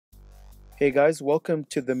Hey guys, welcome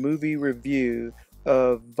to the movie review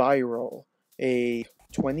of Viral, a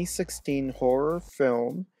 2016 horror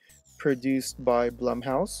film produced by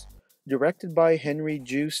Blumhouse, directed by Henry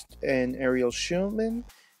Joost and Ariel Schulman,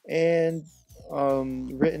 and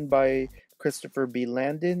written by Christopher B.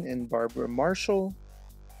 Landon and Barbara Marshall,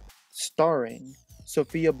 starring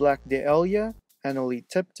Sophia Black d'Elia, Analeigh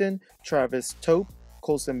Tipton, Travis Tope,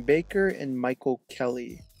 Colson Baker, and Michael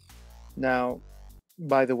Kelly. Now,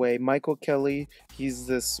 by the way, Michael Kelly, he's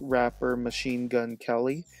this rapper, Machine Gun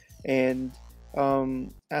Kelly, and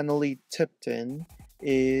Analeigh Tipton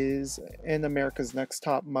is an America's Next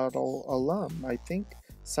Top Model alum. I think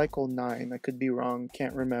Cycle 9. I could be wrong,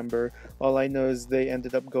 can't remember. All I know is they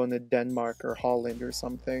ended up going to Denmark or Holland or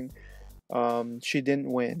something. She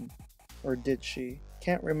didn't win. Or did she?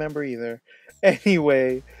 Can't remember either.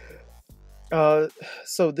 Anyway, uh,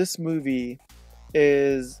 so this movie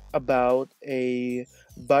is about a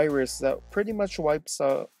virus that pretty much wipes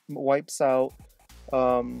out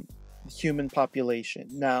human population.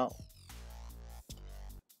 Now,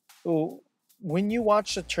 when you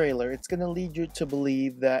watch the trailer, it's gonna lead you to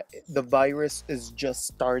believe that the virus is just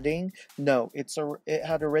starting. No, it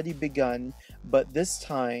had already begun, but this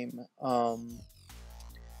time,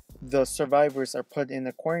 the survivors are put in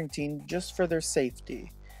a quarantine just for their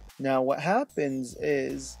safety. Now, what happens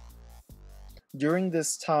is during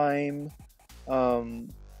this time, um,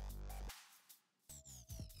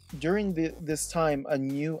 this time, a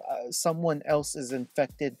new someone else is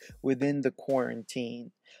infected within the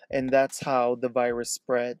quarantine, and that's how the virus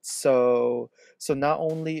spreads. So not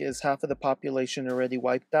only is half of the population already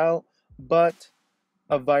wiped out, but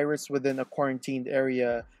a virus within a quarantined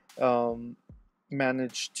area um,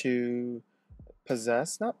 managed to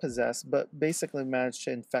not possess, but basically managed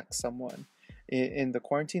to infect someone in the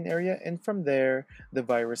quarantine area, and from there the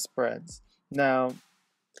virus spreads. Now,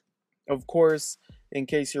 of course, in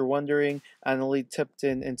case you're wondering, Analeigh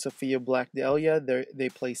Tipton and Sophia Black d'Elia, they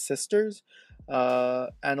play sisters.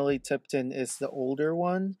 Analeigh Tipton is the older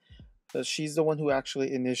one. She's the one who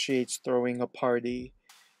actually initiates throwing a party.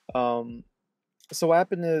 Um, so what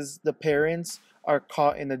happened is the parents are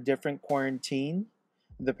caught in a different quarantine.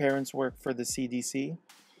 The parents work for the CDC,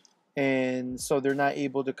 and so they're not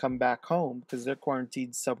able to come back home because they're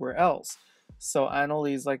quarantined somewhere else. So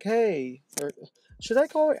Annaleigh's like, "Hey, or should I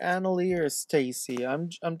call her Annalie or Stacy? I'm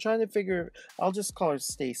trying to figure. I'll just call her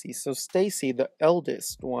Stacy." So Stacy, the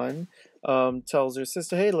eldest one, tells her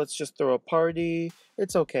sister, "Hey, let's just throw a party.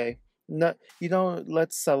 It's okay. Not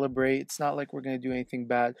let's celebrate. It's not like we're gonna do anything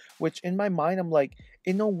bad." Which in my mind, I'm like,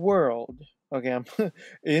 in a world, okay, I'm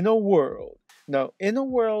in a world. No, in a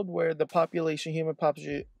world where the population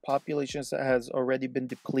has already been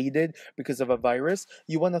depleted because of a virus,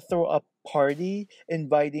 you want to throw a party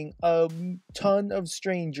inviting a ton of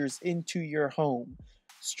strangers into your home.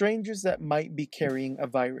 Strangers that might be carrying a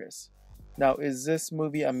virus. Now, is this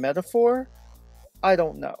movie a metaphor? I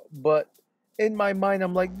don't know. But in my mind,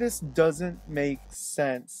 I'm like, this doesn't make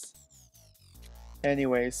sense.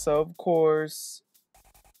 Anyway, so of course,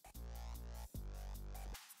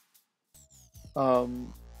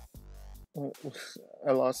 um,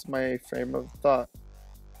 I lost my frame of thought.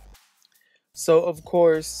 So, of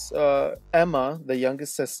course, Emma, the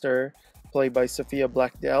youngest sister, played by Sophia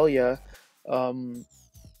Black d'Elia, um,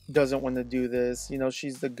 doesn't want to do this.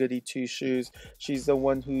 She's the goody two shoes. She's the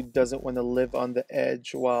one who doesn't want to live on the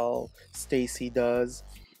edge while Stacy does.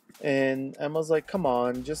 And Emma's like, come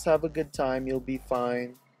on, just have a good time. You'll be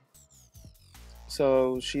fine.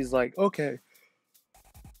 So she's like, okay.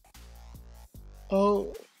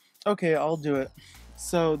 Oh, okay, I'll do it.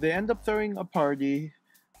 So they end up throwing a party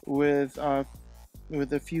with a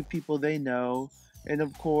few people they know, and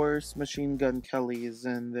of course Machine Gun Kelly is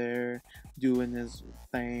in there doing his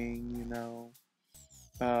thing,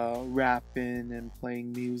 rapping and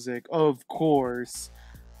playing music, of course,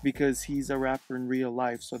 because he's a rapper in real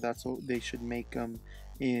life, so that's what they should make him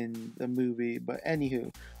in the movie. But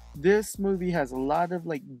anywho, this movie has a lot of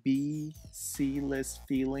like B-C list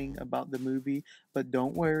feeling about the movie, but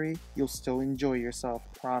don't worry, you'll still enjoy yourself,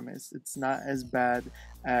 promise. It's not as bad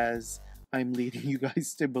as I'm leading you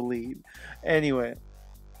guys to believe. Anyway,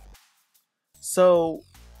 so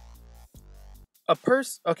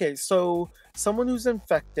so someone who's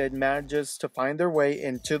infected manages to find their way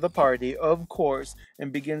into the party, of course,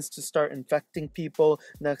 and begins to start infecting people.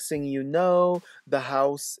 Next thing you know, the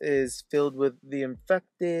house is filled with the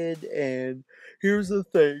infected, and here's the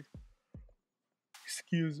thing.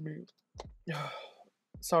 Excuse me.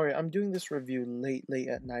 Sorry, I'm doing this review late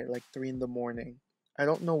at night, like 3 in the morning. I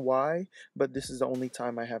don't know why, but this is the only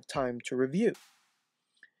time I have time to review.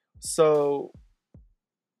 So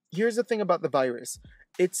here's the thing about the virus.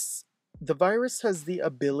 It's the virus has the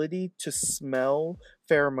ability to smell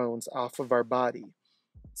pheromones off of our body,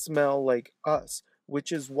 smell like us,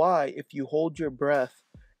 which is why if you hold your breath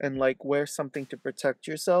and like wear something to protect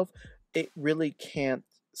yourself, it really can't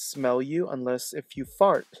smell you unless if you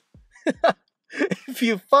fart. If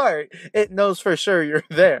you fart, it knows for sure you're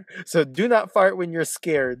there. So do not fart when you're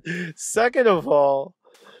scared. Second of all,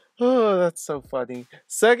 oh, that's so funny.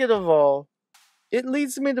 Second of all, it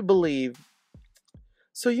leads me to believe.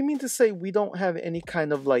 So you mean to say we don't have any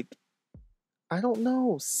kind of like, I don't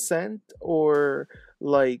know, scent or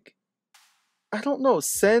like, I don't know,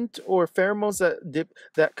 scent or pheromones that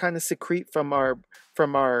that kind of secrete from our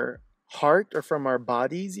heart or from our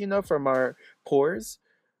bodies, you know, from our pores?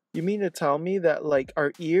 You mean to tell me that like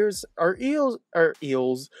our ears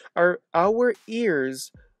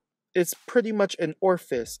is pretty much an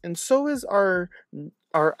orifice, and so is our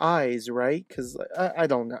eyes, right? Because I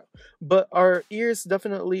don't know, but our ears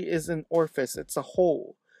definitely is an orifice. It's a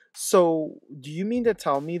hole. So do you mean to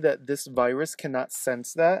tell me that this virus cannot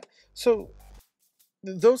sense that? So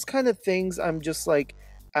those kind of things, I'm just like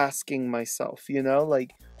asking myself, you know,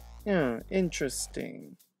 like, yeah,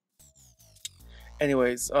 interesting.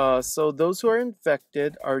 Anyways, so those who are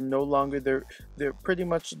infected are no longer they're pretty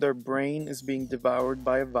much their brain is being devoured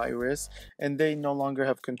by a virus, and they no longer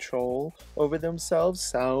have control over themselves.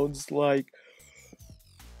 Sounds like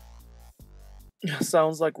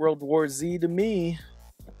World War Z to me.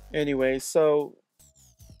 Anyway, so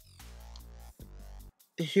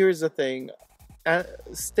here's the thing.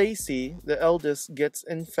 Stacy, the eldest, gets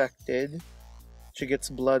infected. She gets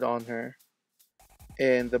blood on her,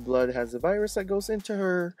 and the blood has a virus that goes into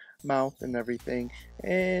her mouth and everything.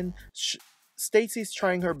 And Stacy's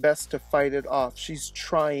trying her best to fight it off. She's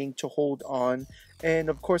trying to hold on, and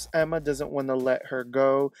of course Emma doesn't want to let her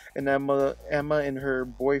go. And Emma and her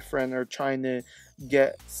boyfriend are trying to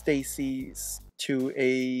get Stacy to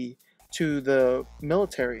the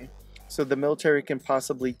military, so the military can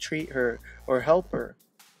possibly treat her or help her.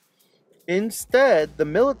 Instead, the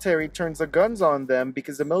military turns the guns on them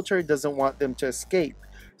because the military doesn't want them to escape.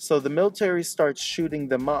 So the military starts shooting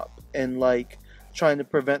them up and like trying to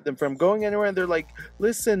prevent them from going anywhere. And they're like,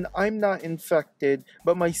 listen, I'm not infected,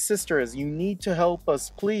 but my sister is. You need to help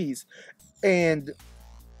us, please. And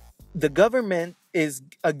the government is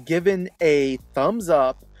given a thumbs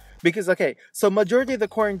up because okay, so majority of the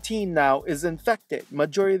quarantine now is infected,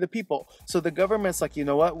 majority of the people, so the government's like, you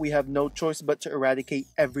know what, we have no choice but to eradicate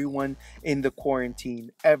everyone in the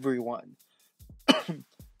quarantine, everyone.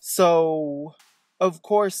 So of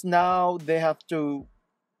course now they have to,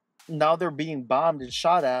 now they're being bombed and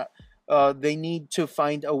shot at. They need to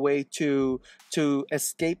find a way to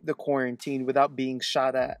escape the quarantine without being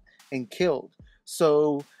shot at and killed.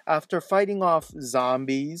 So after fighting off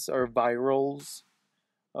zombies or virals,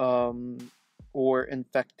 um, or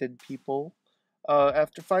infected people,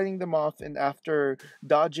 after fighting them off and after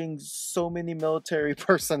dodging so many military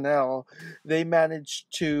personnel, they managed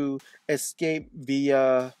to escape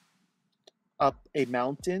via up a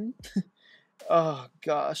mountain. Oh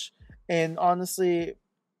gosh. And honestly,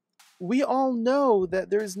 we all know that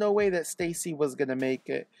there's no way that Stacy was gonna make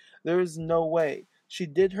it. There's no way. She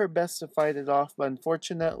did her best to fight it off, but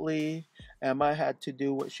unfortunately, Emma had to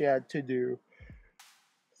do what she had to do.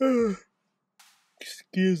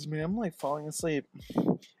 Excuse me, I'm like falling asleep.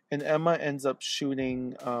 And Emma ends up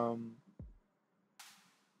shooting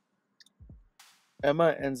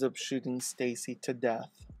Stacy to death.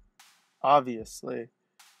 Obviously.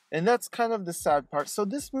 And that's kind of the sad part. So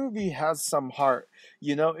this movie has some heart.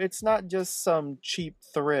 You know, it's not just some cheap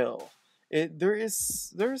thrill.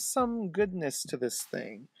 There's some goodness to this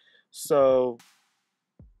thing. So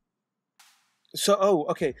oh,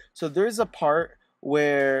 okay. So there's a part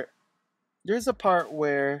where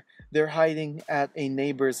they're hiding at a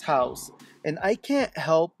neighbor's house, and I can't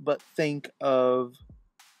help but think of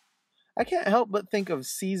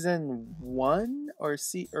season 1 or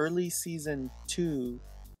early season 2.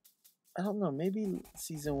 I don't know, maybe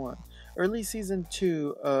season 1. Early season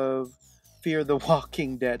 2 of Fear the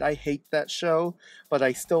Walking Dead. I hate that show, but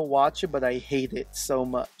I still watch it, but I hate it so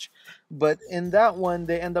much. But in that one,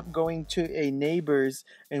 they end up going to a neighbor's,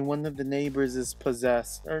 and one of the neighbors is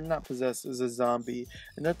possessed, or not possessed, is a zombie.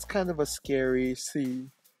 And that's kind of a scary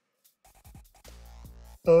scene.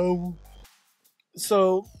 Oh.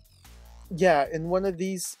 So, yeah, in one of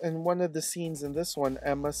the scenes in this one,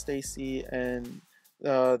 Emma, Stacy, and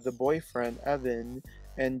the boyfriend Evan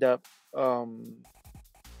end up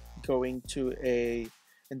going to a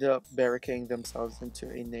ended up barricading themselves into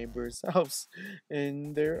a neighbor's house,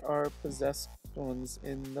 and there are possessed ones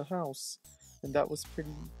in the house. and that was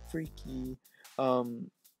pretty freaky.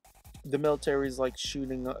 Um, the military is like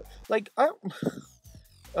shooting up, like I.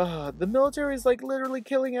 The military is like literally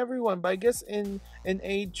killing everyone, but I guess in an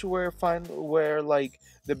age where like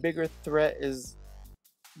the bigger threat is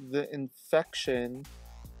the infection,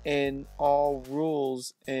 and all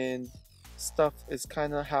rules and stuff is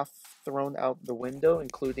kind of half thrown out the window,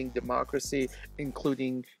 including democracy,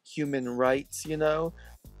 including human rights,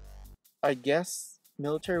 I guess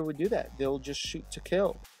military would do that. They'll just shoot to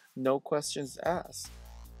kill, no questions asked.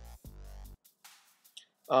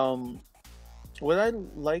 Um, what I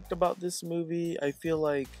liked about this movie, I feel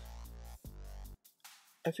like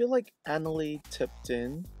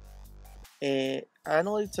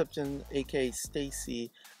Analeigh Tipton, aka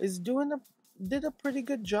Stacy, is doing a did a pretty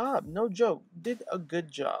good job. No joke, did a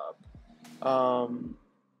good job. Um,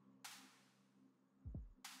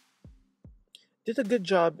 did a good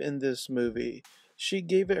job in this movie. She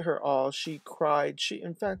gave it her all. She cried.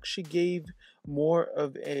 In fact, she gave more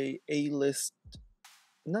of a list.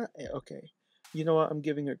 Not okay. You know what? I'm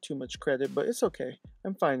giving her too much credit, but it's okay.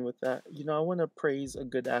 I'm fine with that. I want to praise a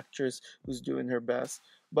good actress who's doing her best.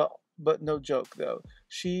 But no joke though.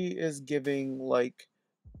 She is giving like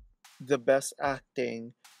the best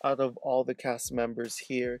acting out of all the cast members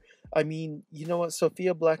here. I mean, you know what?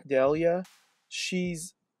 Sophia Black Dahlia,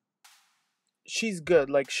 she's she's good.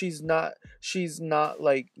 Like she's not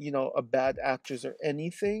like, a bad actress or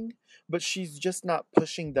anything, but she's just not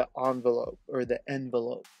pushing the envelope or the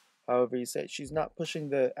envelope, however you say it. She's not pushing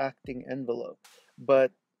the acting envelope.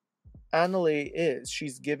 But Annalie is.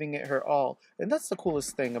 She's giving it her all. And that's the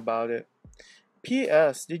coolest thing about it.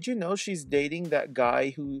 P.S. Did you know she's dating that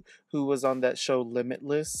guy who was on that show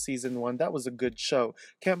Limitless season 1? That was a good show.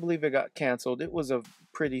 Can't believe it got canceled. It was a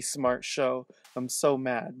pretty smart show. I'm so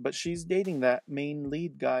mad. But she's dating that main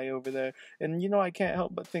lead guy over there. And I can't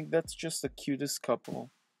help but think that's just the cutest couple.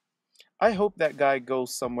 I hope that guy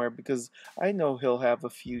goes somewhere because I know he'll have a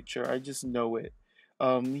future. I just know it.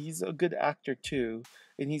 He's a good actor too,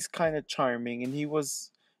 and he's kind of charming. And he was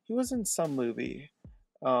in some movie.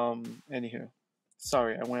 Anywho,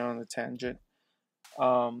 sorry, I went on a tangent.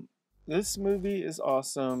 Um, this movie is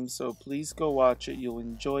awesome, so please go watch it. You'll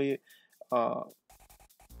enjoy it. Uh,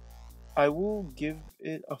 I will give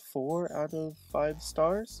it a 4 out of 5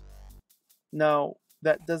 stars. Now,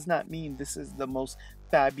 that does not mean this is the most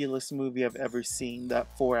fabulous movie I've ever seen,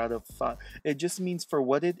 that 4 out of 5. It just means for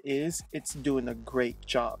what it is, it's doing a great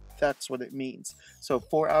job. That's what it means. So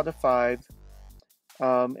 4 out of 5.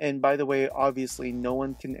 And by the way, obviously, no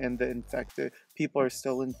one can end the infected. People are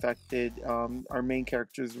still infected. Our main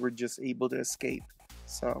characters were just able to escape.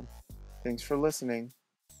 So, thanks for listening.